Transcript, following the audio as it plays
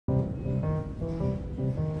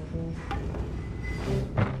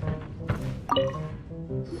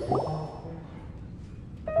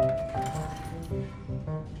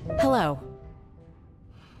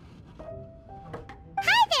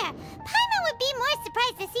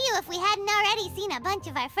hadn't already seen a bunch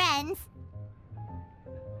of our friends.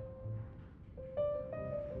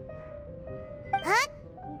 Huh?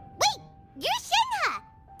 Wait, you're Shenhe!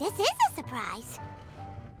 This is a surprise.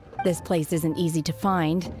 This place isn't easy to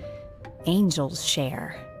find. Angel's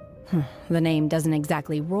Share. The name doesn't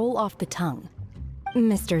exactly roll off the tongue.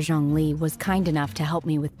 Mr. Zhongli was kind enough to help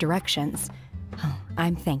me with directions.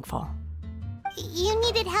 I'm thankful. You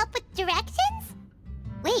needed help with directions?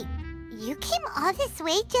 Wait, you came all this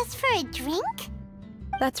way just for a drink?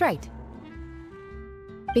 That's right.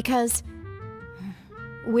 Because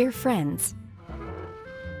we're friends.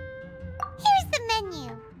 Here's the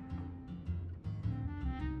menu.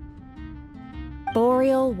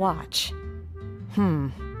 Boreal Watch.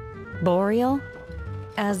 Boreal?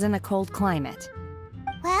 As in a cold climate.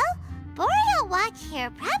 Well, Boreal Watch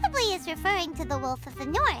here probably is referring to the Wolf of the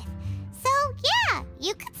North. So, yeah,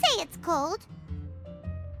 you could say it's cold.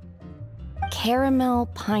 Caramel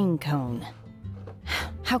Pine Cone.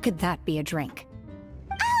 How could that be a drink?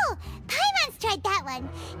 Oh, Paimon's tried that one.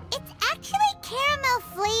 It's actually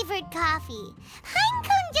caramel-flavored coffee. Pine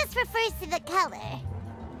Cone just refers to the color.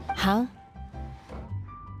 Huh?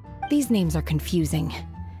 These names are confusing.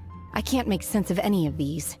 I can't make sense of any of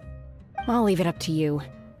these. I'll leave it up to you.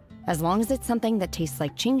 As long as it's something that tastes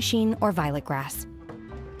like Genshin or violet grass.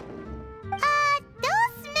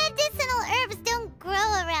 Those medicinal herbs don't grow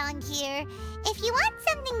around here. If you want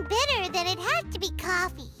something bitter, then it had to be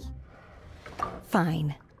coffee.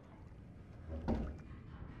 Fine.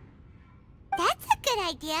 That's a good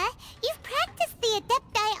idea. You've practiced the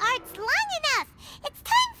adepti arts long enough. It's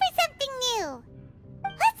time for something new.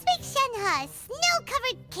 Let's make Shenhe a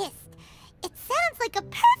snow-covered kiss. It sounds like a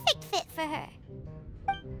perfect fit for her.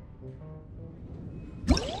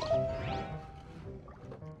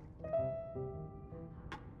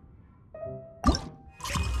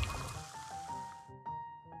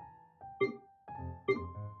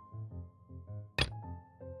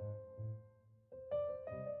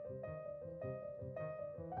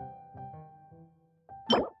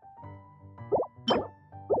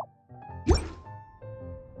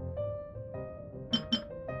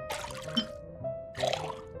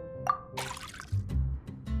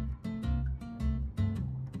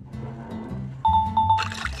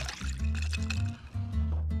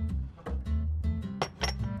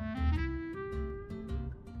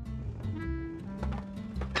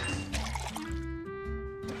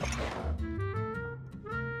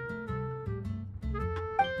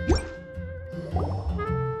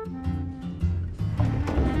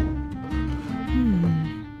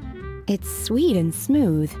 It's sweet and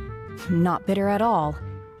smooth. Not bitter at all.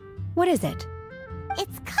 What is it?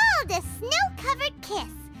 It's called a snow-covered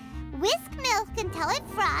kiss. Whisk milk until it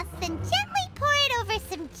froths, then gently pour it over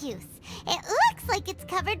some juice. It looks like it's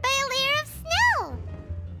covered by a layer of snow.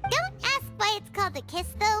 Don't ask why it's called a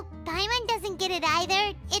kiss, though. Paimon doesn't get it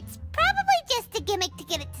either. It's probably just a gimmick to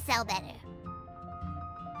get it to sell better.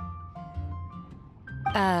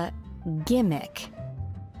 Gimmick.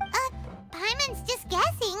 Paimon's just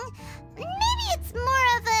guessing. Maybe it's more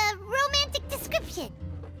of a romantic description.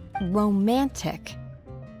 Romantic?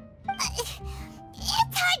 It's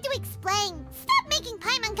hard to explain. Stop making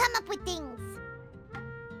Paimon come up with things.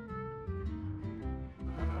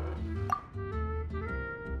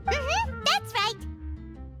 That's right.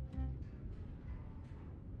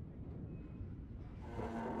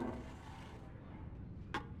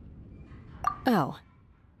 Oh.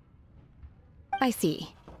 I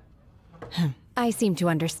see. I seem to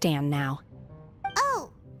understand now. Oh,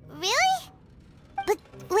 really? But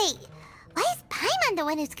wait, why is Paimon the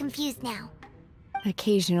one who's confused now?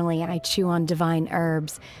 Occasionally I chew on divine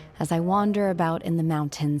herbs as I wander about in the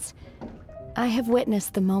mountains. I have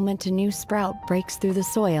witnessed the moment a new sprout breaks through the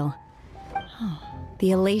soil.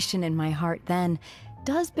 The elation in my heart then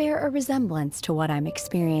does bear a resemblance to what I'm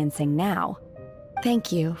experiencing now.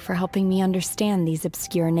 Thank you for helping me understand these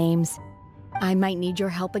obscure names. I might need your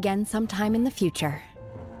help again sometime in the future.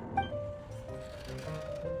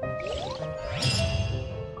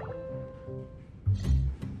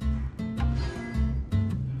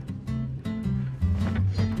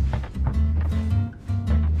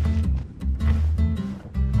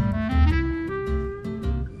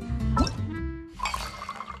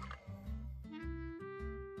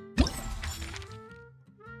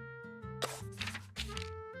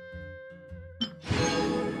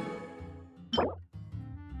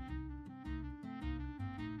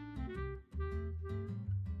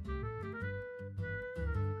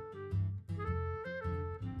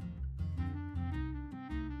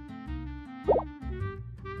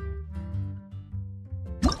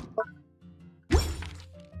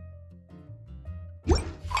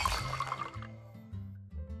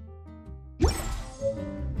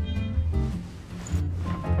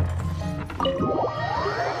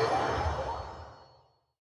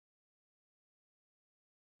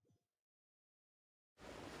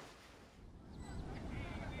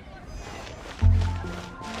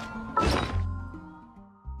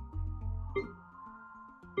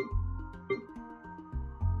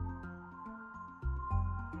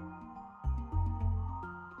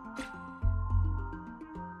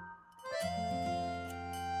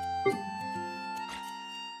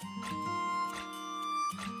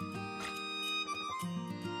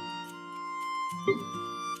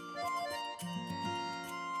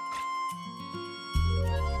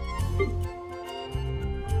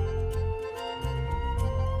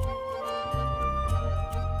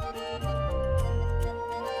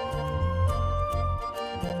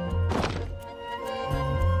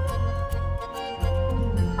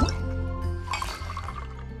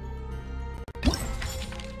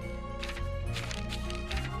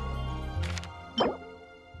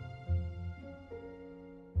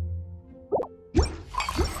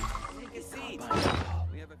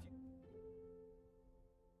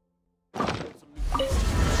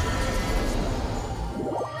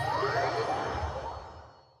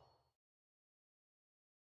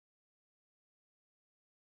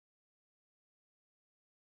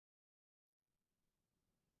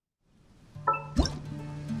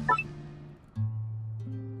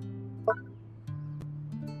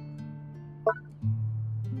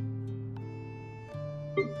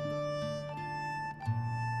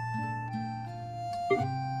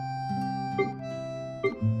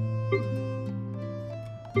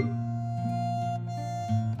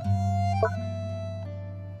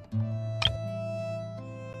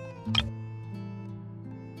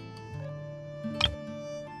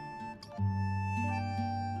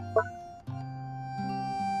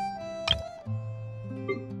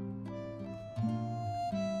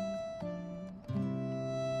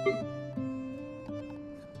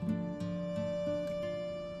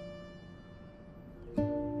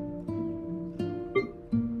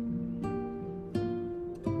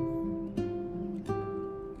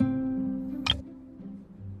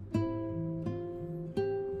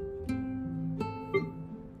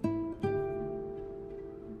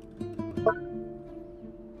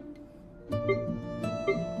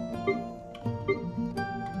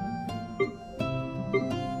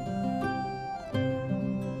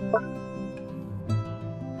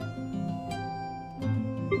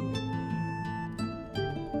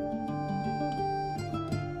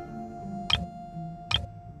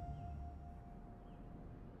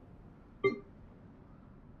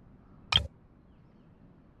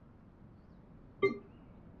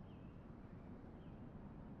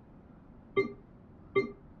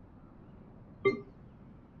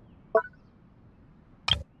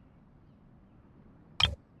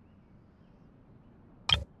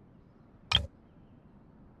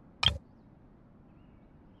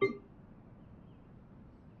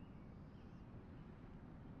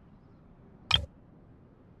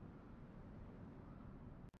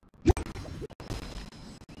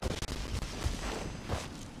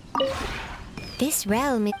 This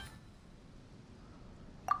realm is...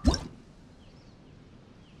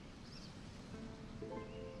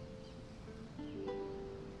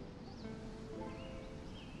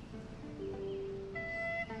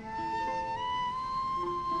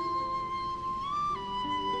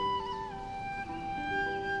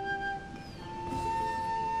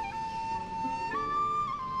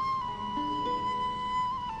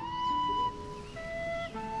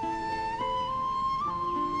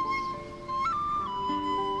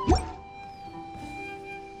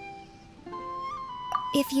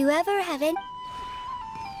 If you ever have any...